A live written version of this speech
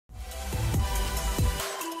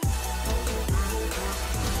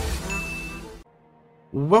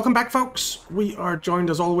Welcome back, folks. We are joined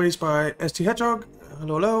as always by STHedgehog.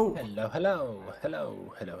 Hello, hello. Hello, hello,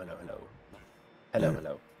 hello, hello, hello, hello, hello,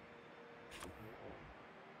 hello.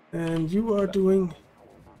 And you are doing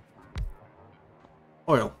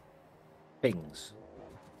oil. Things.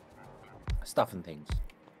 Stuff and things.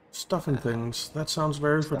 Stuff and things. That sounds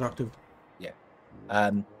very Stuff. productive. Yeah.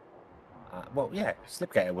 Well, yeah,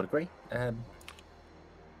 Slipgator would agree.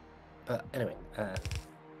 But anyway,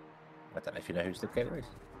 I don't know if you know who Slipgator is.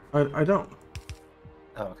 I don't.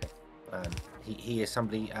 Oh, okay. He is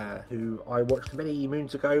somebody who I watched many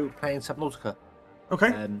moons ago playing Subnautica.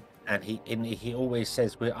 Okay. And he always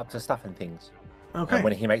says we're up to stuff and things. Okay. And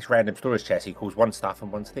when he makes random storage chests, he calls one stuff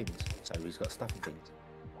and one's things. So he's got stuff and things.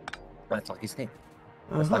 That's like his thing.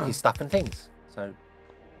 That's like his stuff and things. So,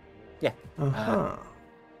 yeah.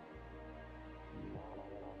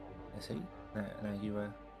 See, now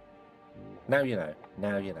you now you know.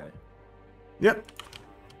 Now you know. Yep.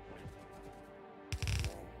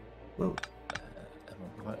 Well,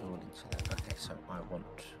 Right all into that. Okay, so I want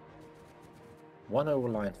one oil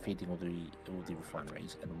line feeding all the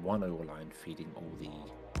refineries and one oil line feeding all the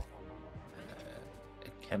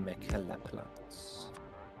chemical plants.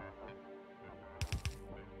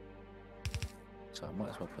 So I might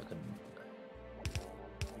as well put them.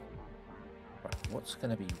 Right, what's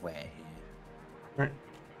going to be where here? right.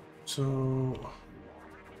 So,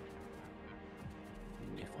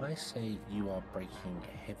 if I say you are breaking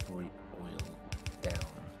heavy oil down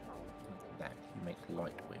like that, you make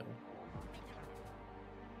light oil.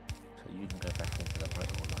 So you can go back into the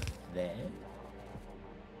light oil line there.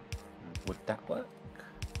 Would that work?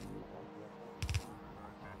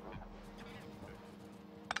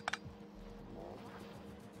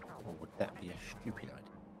 Or would that be a stupid idea?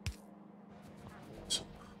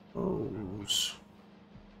 suppose.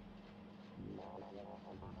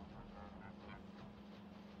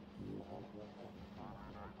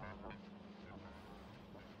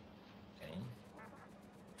 Okay.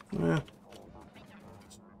 Yeah.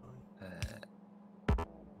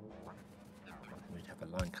 We'd have a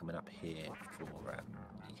line coming up here for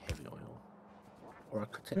the heavy oil. Or I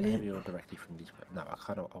could take the heavy oil directly from these. No, I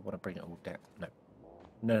can't. I want to bring it all down. No.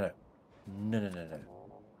 No.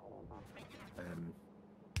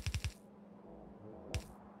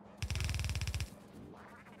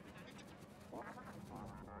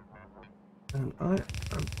 And I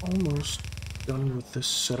am almost done with this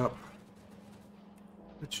setup,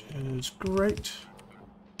 which is great.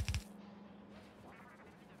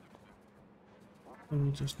 And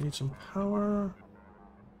we just need some power.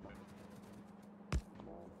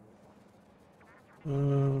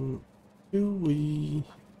 Do we?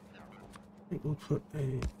 I think we'll put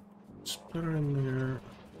a splitter in there.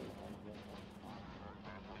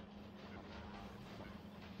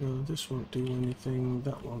 This won't do anything.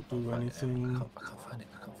 That won't do anything. I can't find it.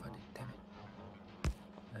 I can't find it.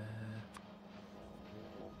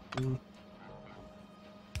 Damn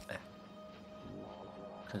it.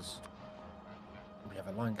 Because we have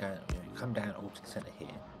a line going. You come down all to the center here,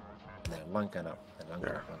 and then a line going up, and a line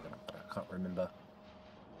going up, line going up. But I can't remember.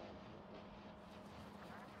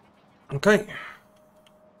 Okay.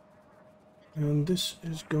 And this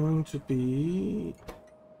is going to be.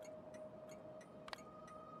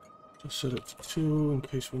 Just set it to 2 in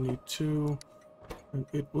case we need 2. And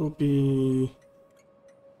it will be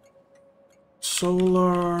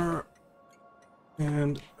solar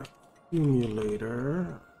and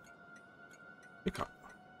accumulator pickup.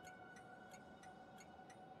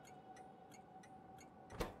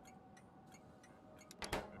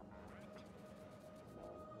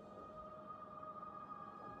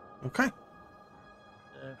 Okay.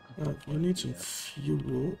 We need some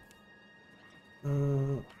fuel.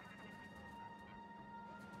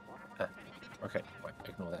 Okay, wait,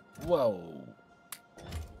 ignore that. Whoa!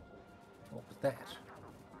 What was that?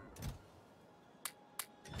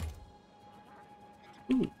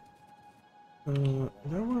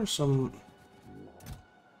 There were some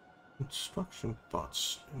construction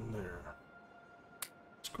bots in there.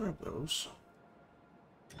 Let's grab those.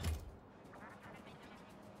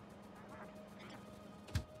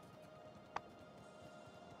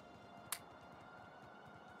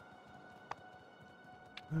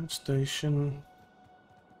 And station.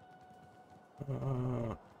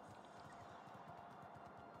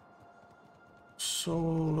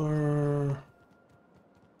 Solar.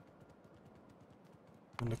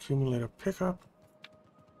 And accumulator pickup.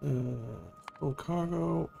 Full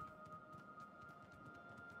cargo.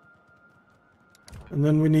 And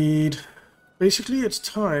then we need. Basically, it's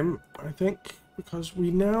time, I think, because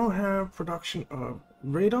we now have production of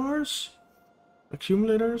radars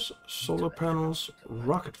Accumulators, solar panels,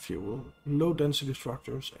 rocket fuel, low density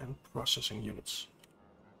structures, and processing units.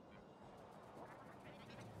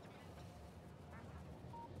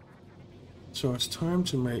 So it's time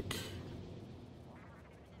to make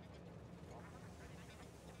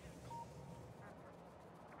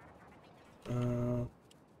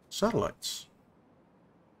satellites.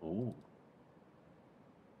 Ooh.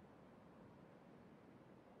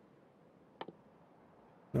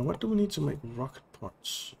 Now, what do we need to make rocket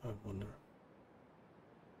parts, I wonder?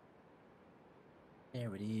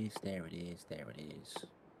 There it is, there it is, there it is.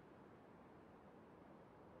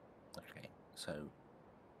 Okay, so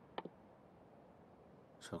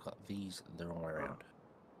I've got these the wrong way around.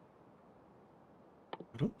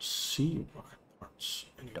 I don't see rocket parts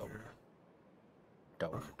anywhere.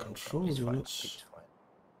 Rocket control It's fine, units. it's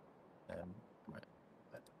fine. Right.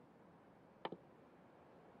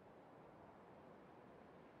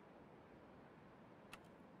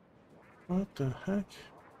 What the heck?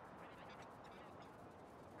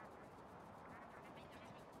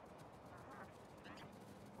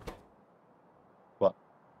 What?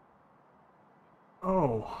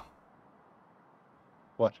 Oh.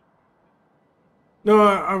 What? No,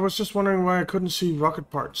 I was just wondering why I couldn't see rocket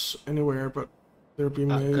parts anywhere, but they're being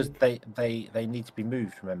made. Because they need to be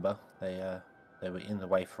moved. Remember, they were in the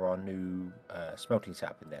way for our new smelting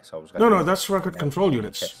setup in there. So I was going. No, that's rocket control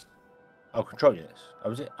units. Oh, control units. Oh,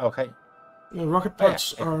 was it? Okay. Rocket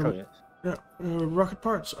parts control are. units. Yeah, rocket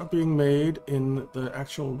parts are being made in the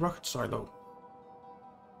actual rocket silo.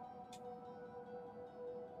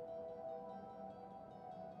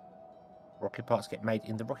 Rocket parts get made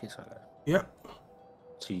in the rocket silo. Yeah.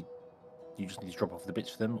 So you just need to drop off the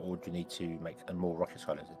bits for them, or do you need to make more rocket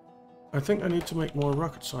silos? I think I need to make more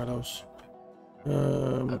rocket silos.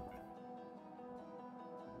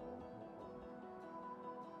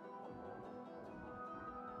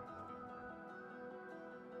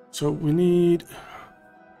 So we need.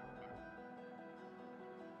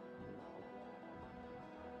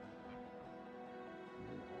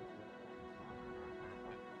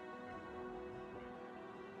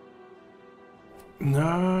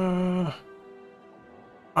 Nah.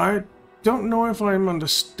 I don't know if I'm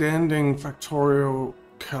understanding Factorio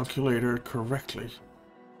calculator correctly.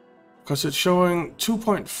 Because it's showing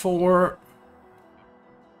 2.4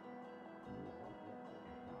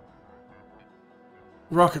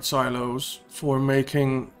 rocket silos for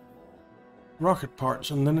making rocket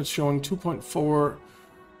parts, and then it's showing 2.4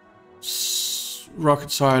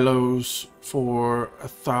 rocket silos for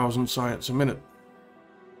 1,000 science a minute.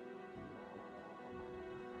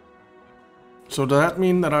 So does that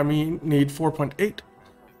mean that I need 4.8?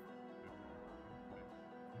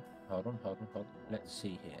 Hold on. Let's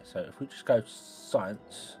see here. So if we just go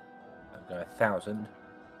science and go 1,000.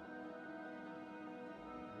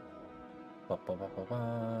 Ba, ba, ba, ba,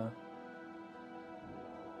 ba.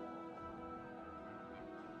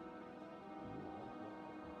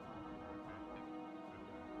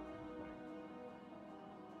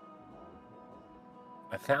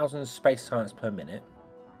 A 1,000 space science per minute.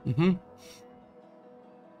 Mm-hmm.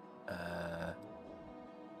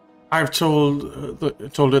 I've told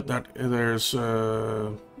it that there's speed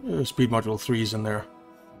module 3s in there.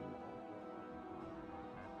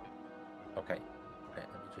 Okay. Let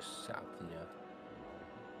me just set up the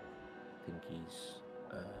thingies.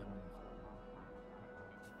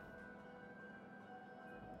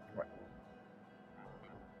 Right.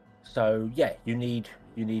 So yeah, you need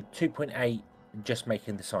 2.8 just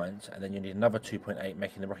making the science, and then you need another 2.8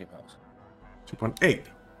 making the rocket parts. 2.8.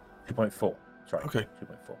 2.4. Sorry. Okay.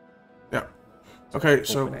 2.4. Yeah. Okay,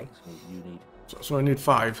 so so you need. So I need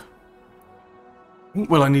 5.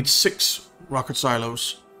 Well, I need 6 rocket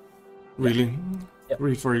silos. Really? Yep.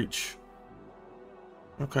 3 for each.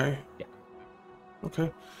 Okay. Yeah.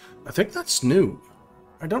 Okay. I think that's new.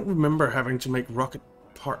 I don't remember having to make rocket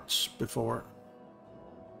parts before.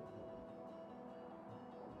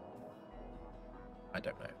 I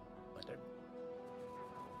don't know.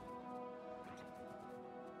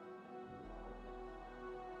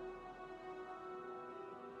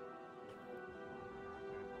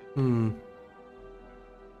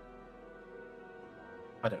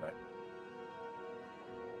 I don't know.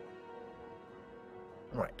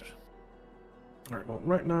 Right. Alright, well,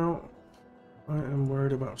 right now, I am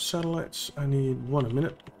worried about satellites. I need 1 a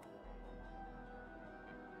minute.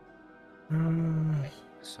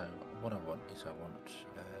 So what I want is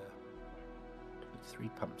 3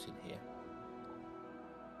 pumps in here.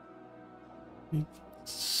 Need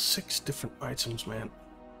 6 different items, man.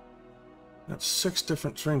 That's 6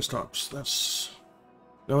 different train stops. That's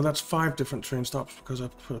No, that's 5 different train stops because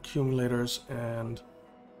I've put accumulators and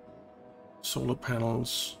solar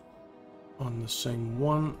panels on the same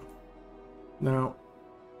one. Now,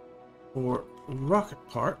 for rocket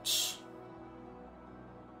parts,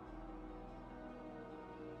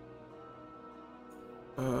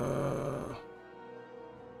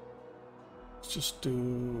 let's just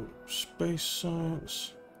do space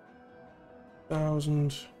science,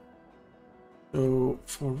 1000. So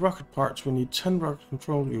for rocket parts, we need 10 rocket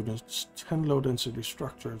control units, 10 low density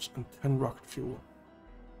structures, and 10 rocket fuel.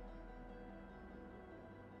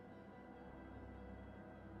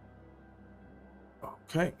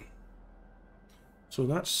 Okay. So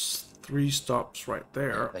that's 3 stops right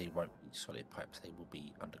there. They won't be solid pipes, they will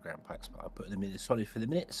be underground pipes, but I'll put them in the solid for the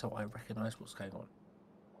minute so I recognise what's going on.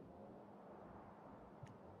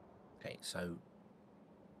 Okay, so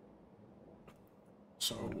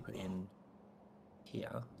put in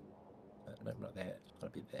here. No, not there. It's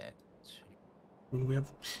got to be there. We have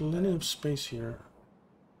plenty of space here.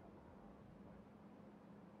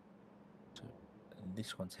 So, and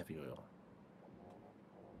this one's heavy oil.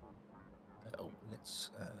 Oh,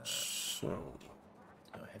 let's. So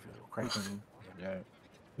heavy oil cracking. There we go.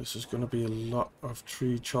 This is going to be a lot of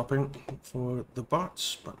tree chopping for the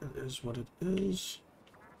bots, but it is what it is.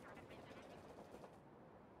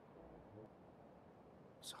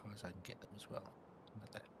 As high as I can get them as well.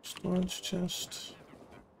 Like that. Storage chest.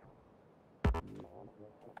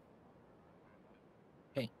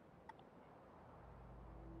 Okay.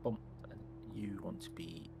 Boom. And you want to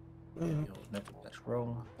be. No, that's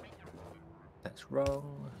wrong. That's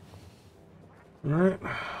wrong. Right. I'm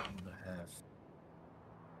gonna have.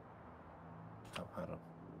 Oh, hold on.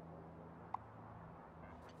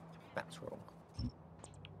 That's wrong.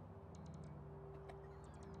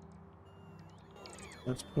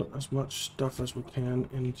 Let's put as much stuff as we can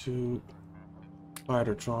into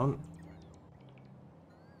Spidertron.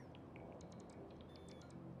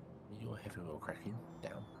 Your heavy oil cracking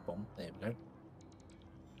down. Boom. There we go.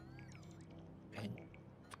 Okay.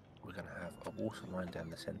 We're going to have a water line down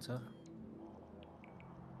the centre.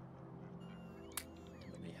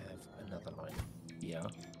 And then we have another line here,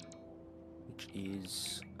 which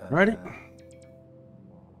is... Righty.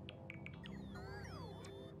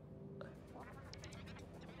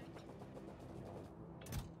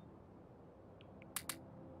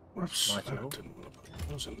 Oops, I didn't want to put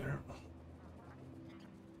those in there.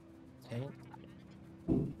 Okay.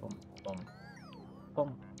 Boom, boom, boom.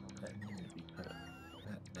 And then we put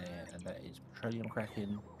that there, and that is petroleum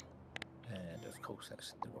cracking. And of course,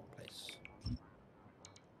 that's the wrong place.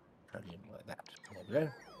 Petroleum like that. There we go.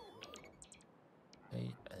 Okay,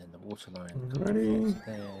 and then the water line comes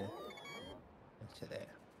there. Into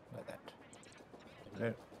there, like that.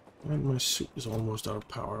 There we go. And my suit is almost out of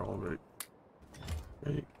power already.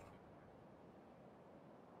 Great.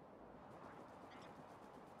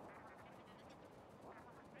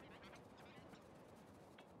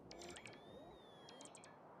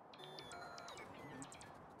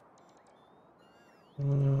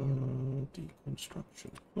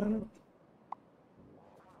 Deconstruction planet.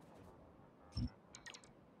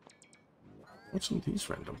 What's in these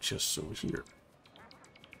random chests over here?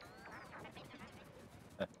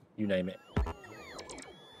 You name it.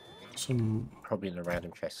 Some... Probably in a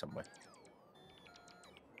random chest somewhere.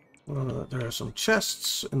 there are some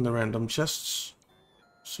chests in the random chests.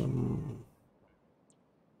 Some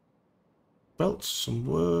belts, some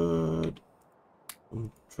wood,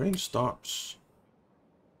 some train stops,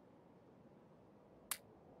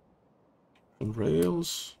 some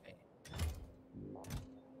rails,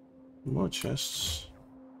 more chests,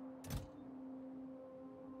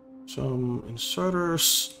 some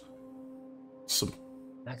inserters, some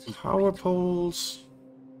power poles,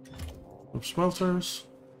 some smelters.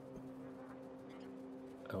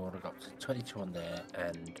 Oh, I've got 22 on there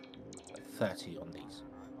and 30 on these.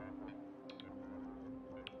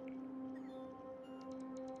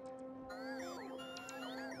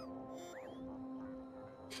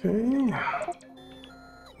 Okay.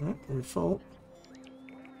 We're full.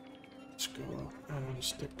 Let's go and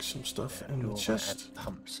stick some stuff in the chest. Add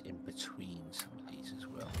pumps in between some of these as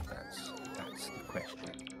well. That's the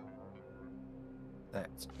question. That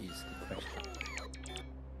is the question.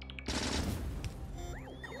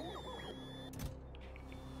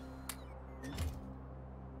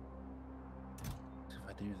 So if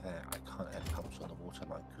I do that, I can't add pumps on the water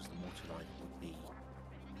line because the water line would be.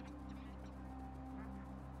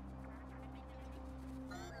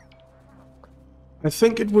 I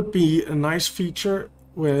think it would be a nice feature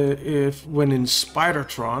where when in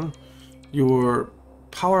Spidertron, your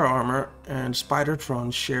power armor and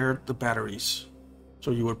Spidertron shared the batteries.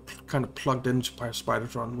 So you were kind of plugged into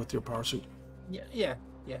Spidertron with your power suit. Yeah,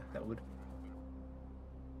 that would.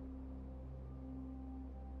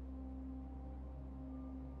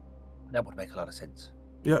 That would make a lot of sense.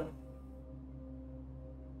 Yeah.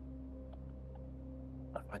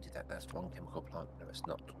 If I did that, that's the wrong chemical plant. No, it's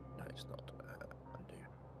not. No, it's not. Undo.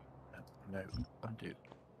 No, undo.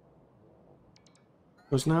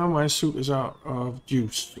 Because now my suit is out of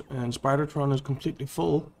juice and Spidertron is completely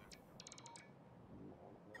full.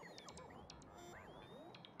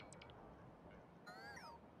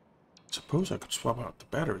 Suppose I could swap out the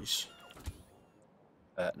batteries.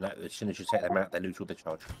 No, as soon as you take them out, they lose all the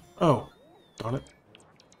charge. Oh, darn it.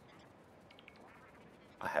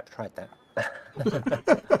 I have tried that.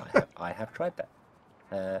 I have tried that.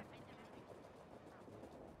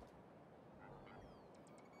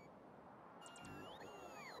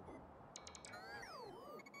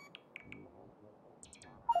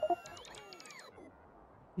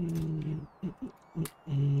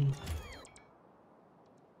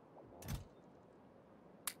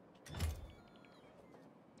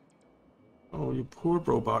 Oh, you poor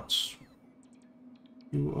robots.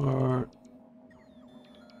 You are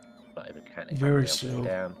Not even counting very how many slow.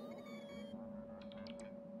 down.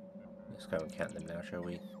 Let's go and count them now, shall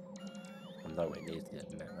we? I'm nowhere near the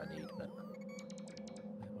amount I need, but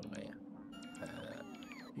what am I at?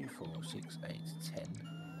 2, 4, 6, 8, 10,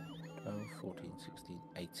 12, 14, 16,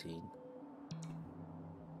 18.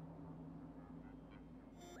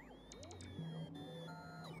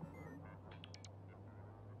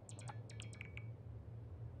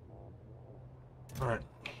 Alright.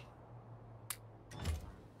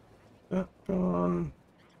 That gone.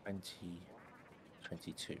 20,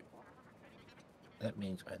 22. That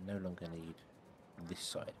means I no longer need this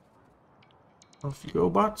side. Off you go,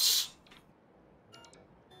 bots.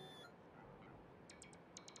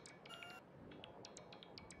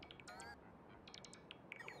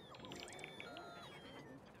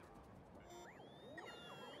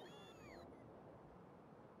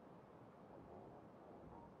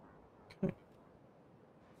 Okay.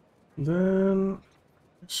 Then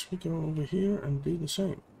let's we go over here and do the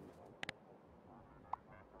same.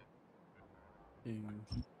 2,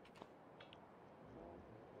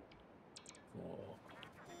 4,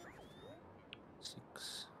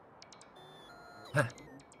 6. Ha!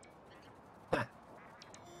 Ha!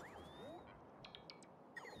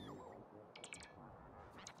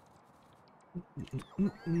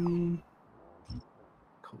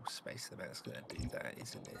 Cool space that's gonna do that,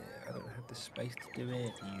 isn't it? I don't have the space to do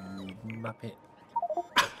it, you muppet.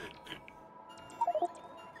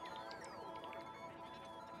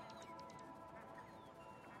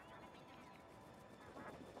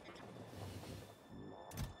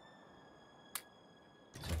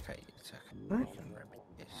 It's okay, it's okay. We can remedy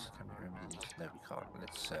this. Can we remedy this? No, we can't.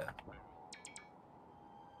 Let's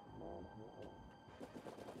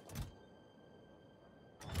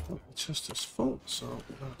It's just his fault, so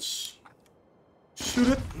let's shoot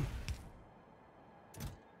it.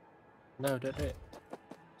 No, don't do it.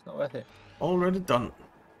 It's not worth it. Already done.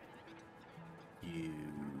 You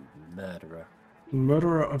murderer.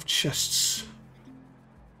 Murderer of chests.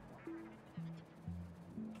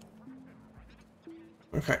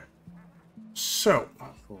 Okay. So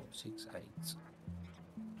 4, 6, 8.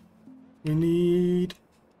 we need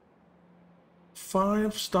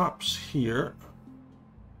 5 stops here.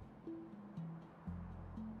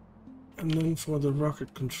 And then for the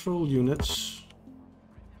rocket control units,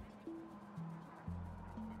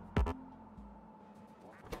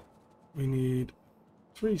 we need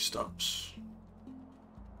 3 stops.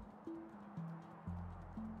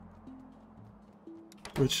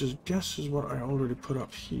 Which is, guess is what I already put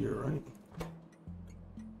up here, right?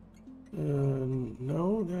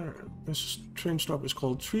 No, this train stop is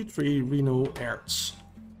called 33 Reno Ertz.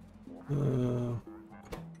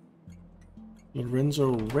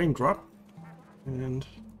 Lorenzo Raindrop and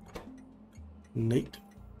Nate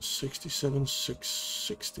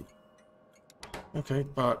 67660. Okay,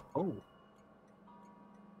 but Oh.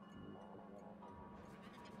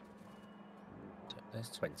 There's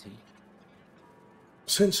 20.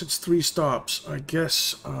 Since it's 3 stops, I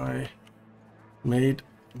guess I made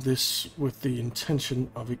this with the intention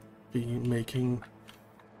of it being making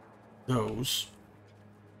those.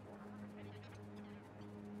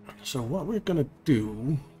 So what we're gonna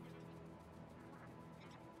do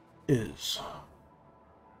is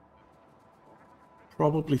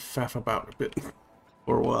probably faff about a bit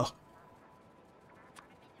for a while.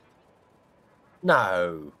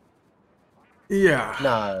 No. Yeah.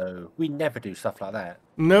 No. We never do stuff like that.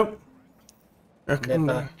 Nope.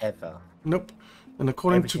 Never, ever. Nope. And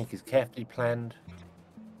according Everything is carefully planned.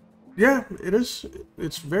 Yeah, it is.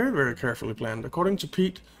 It's very, very carefully planned. According to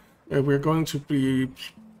Pete, we're going to be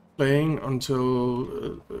playing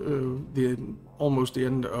until almost the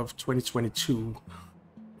end of 2022,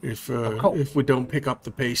 Cool. if we don't pick up the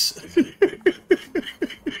pace.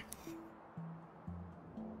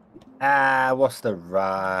 What's the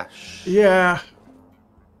rush? Yeah.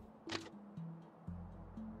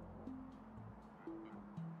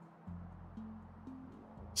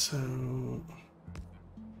 So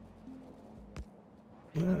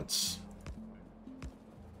let's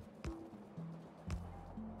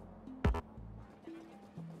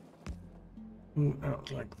move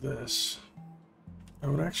out like this. I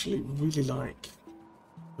would actually really like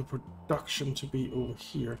the production to be over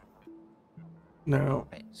here. Now,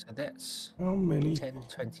 Right, so that's how many 10,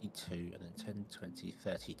 22, and then 10, 20,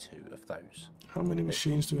 32 of those. how many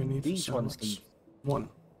machines do I need for These ones salads? need One.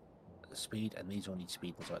 speed, and these all need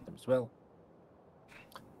speed inside them as well.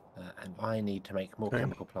 And I need to make more Okay.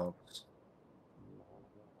 chemical plants.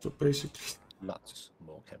 So basically, Lots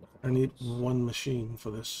more chemical I plants. need one machine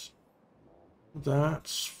for this.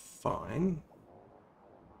 That's fine.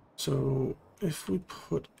 So if we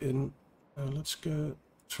put in, let's get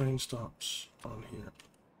train stops on here.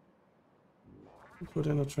 Put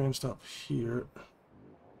in a train stop here.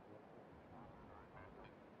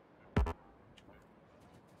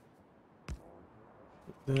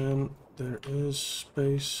 Then there is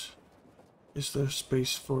space. Is there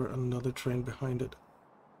space for another train behind it?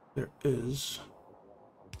 There is.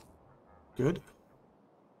 Good.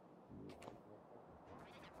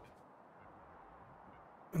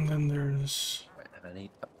 And then there's Right, and I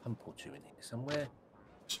need a pump or two in here somewhere.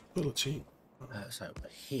 stability. So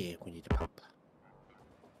here we need a pump.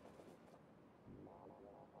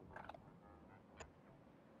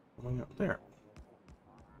 Going up there.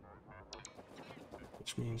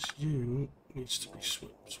 Which means you needs to be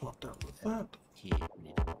swapped out with that. Here we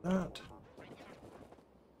need That.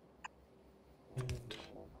 And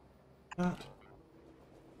that.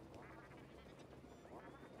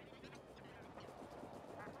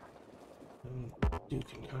 And you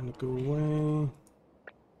can kind of go away.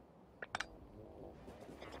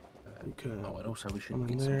 You can. Oh, and also we should come in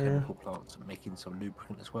get some there. chemical plants and making some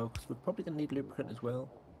lubricant as well, because we're probably going to need lubricant as well.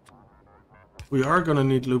 We are going to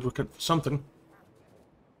need lubricant for something.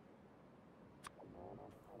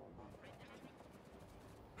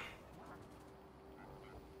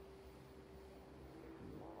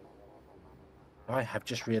 I have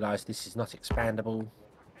just realised this is not expandable.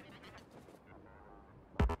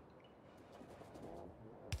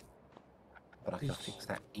 But I can fix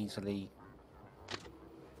that easily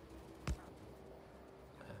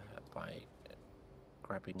by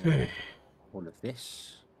grabbing all of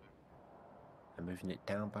this and moving it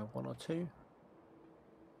down by 1 or 2.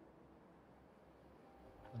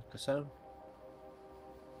 Like so.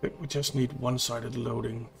 I think we just need one-sided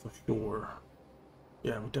loading for sure.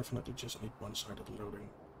 Yeah, we definitely just need one-sided loading.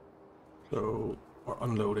 So, or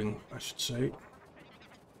unloading, I should say.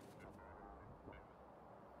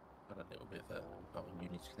 Got a little bit of a... Oh, you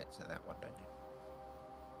need to connect to that one, don't you?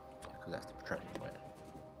 Yeah, because that's the petroleum wire.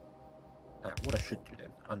 What I should do then,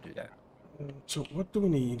 undo that. So what do we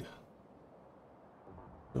need?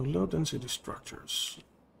 So low density structures.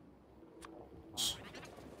 Should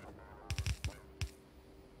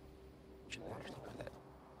actually put that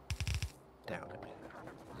down a bit.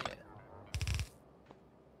 Yeah.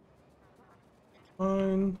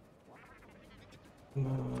 Fine. And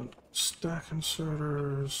then stack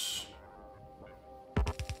inserters.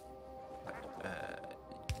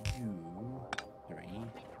 You 3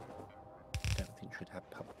 don't think should have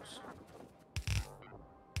pumps.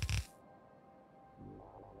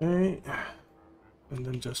 Okay. And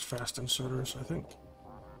then just fast inserters, I think.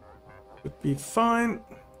 Would be fine.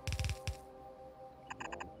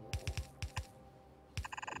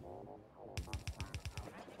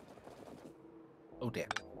 Oh dear.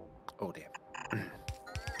 Oh dear.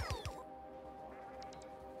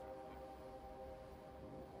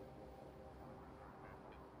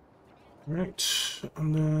 Right.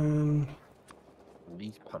 And then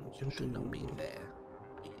These pumps should not be there.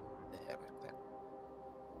 Be there like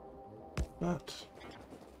that.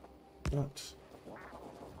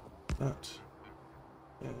 That,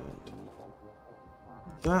 and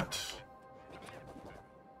that.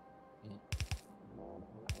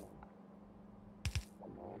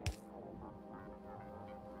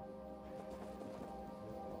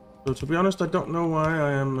 So to be honest, I don't know why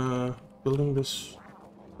I am building this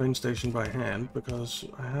train station by hand, because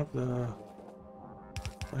I have the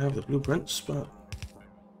blueprints, but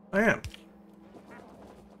I am.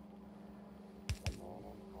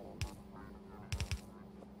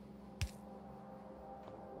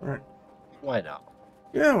 Alright. Why not?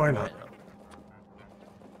 Yeah, why not?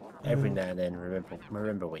 Every now and then,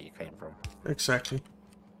 remember where you came from. Exactly.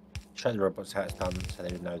 Show the robots how it's done, so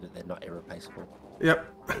they know that they're not irreplaceable. Yep.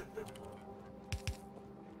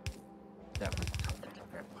 That was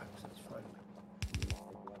grab pipes, that's fine.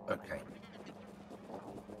 Okay.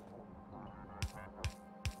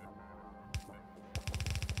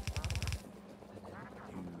 Yeah,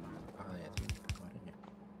 I think you forgot, didn't you?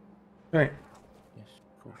 Right. Yes,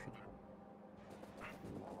 of course you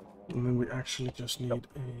did. And then we actually just need a...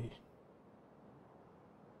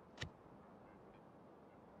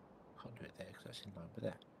 Can't do it there because that's in line with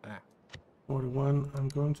that. Ah. 41. I'm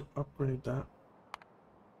going to upgrade that.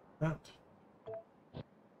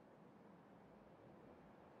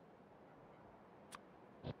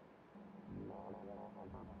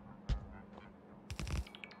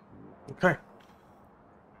 Okay.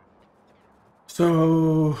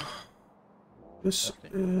 So this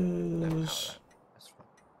is... That's fine.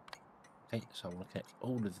 Okay, so I'm looking at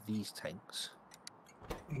all of these tanks.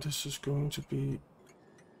 This is going to be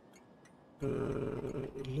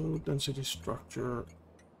low density structure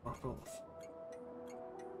off.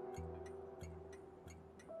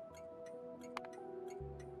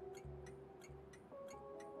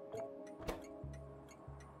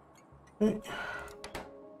 Okay.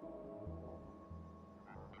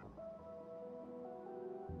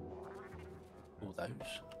 All those.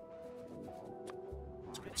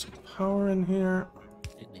 Let's get some power in here.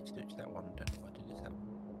 Didn't need to do it to that one. Don't know why I did it to that one.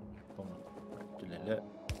 Boom.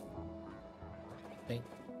 Okay,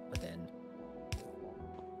 but then.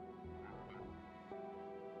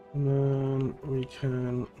 And then we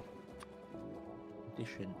can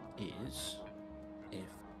Condition is if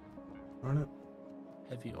run it.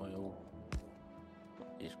 heavy oil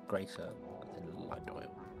is greater than light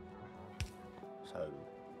oil. So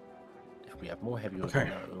if we have more heavy oil than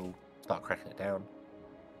light oil, start cracking it down.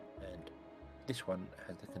 And this one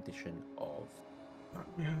has the condition of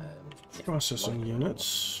processing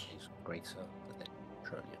units is greater than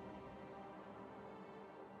petroleum.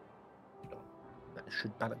 That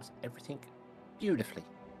should balance everything beautifully.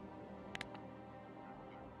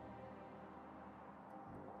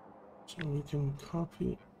 So we can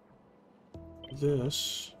copy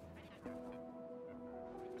this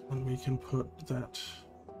and we can put that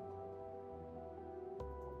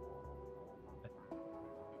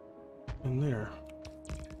in there.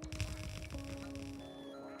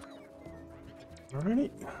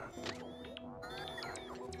 Alrighty.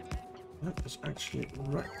 That is actually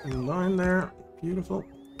right in line there. Beautiful.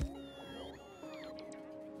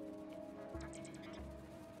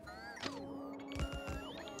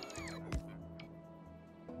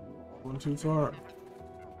 One too far.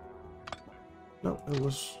 No, it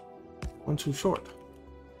was one too short.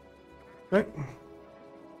 Okay.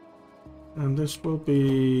 And this will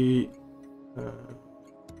be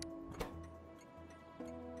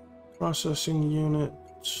processing unit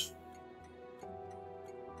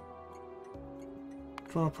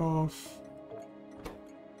drop off.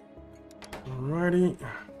 Alrighty.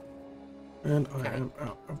 And I am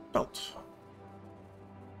out of belt.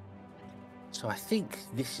 So I think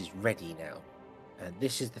this is ready now, and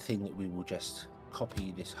this is the thing that we will just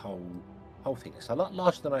copy this whole thing. It's a lot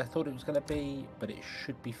larger than I thought it was going to be, but it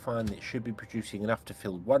should be fine. It should be producing enough to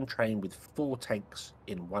fill one train with 4 tanks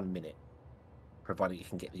in 1 minute, provided you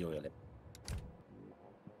can get the oil in.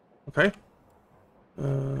 Okay.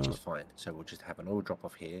 Which is fine. So we'll just have an oil drop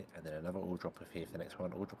off here, and then another oil drop off here for the next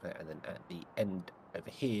one, oil drop there, and then at the end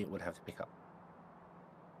over here we'll have to pick up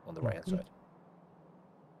on the right hand side.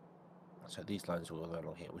 So these lines will go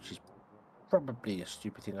along here, which is probably a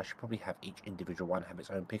stupid thing. I should probably have each individual one have its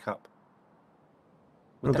own pickup.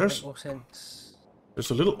 Would that make more sense? There's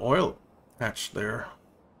a little oil patch there.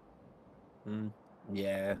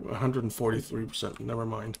 Yeah. 143%. Never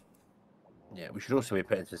mind. Yeah, we should also be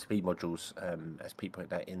putting the speed modules, as Pete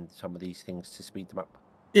pointed out, in some of these things to speed them up.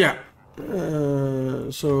 Yeah.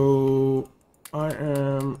 So I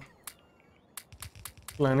am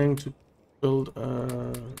planning to build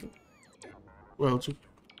well, to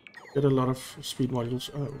get a lot of speed modules.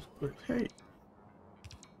 But hey,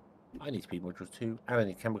 I need speed modules too, and I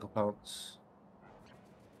need chemical plants,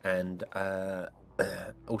 and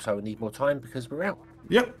also I need more time because we're out.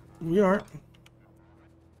 Yep, we are.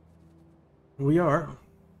 We are.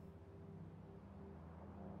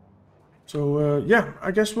 So yeah, I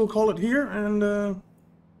guess we'll call it here and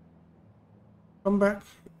come back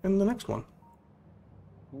in the next one.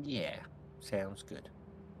 Yeah, sounds good.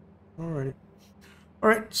 Alrighty.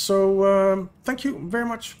 Alright, so thank you very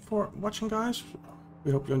much for watching, guys.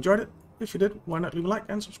 We hope you enjoyed it. If you did, why not leave a like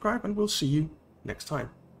and subscribe, and we'll see you next time.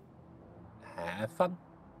 Have fun.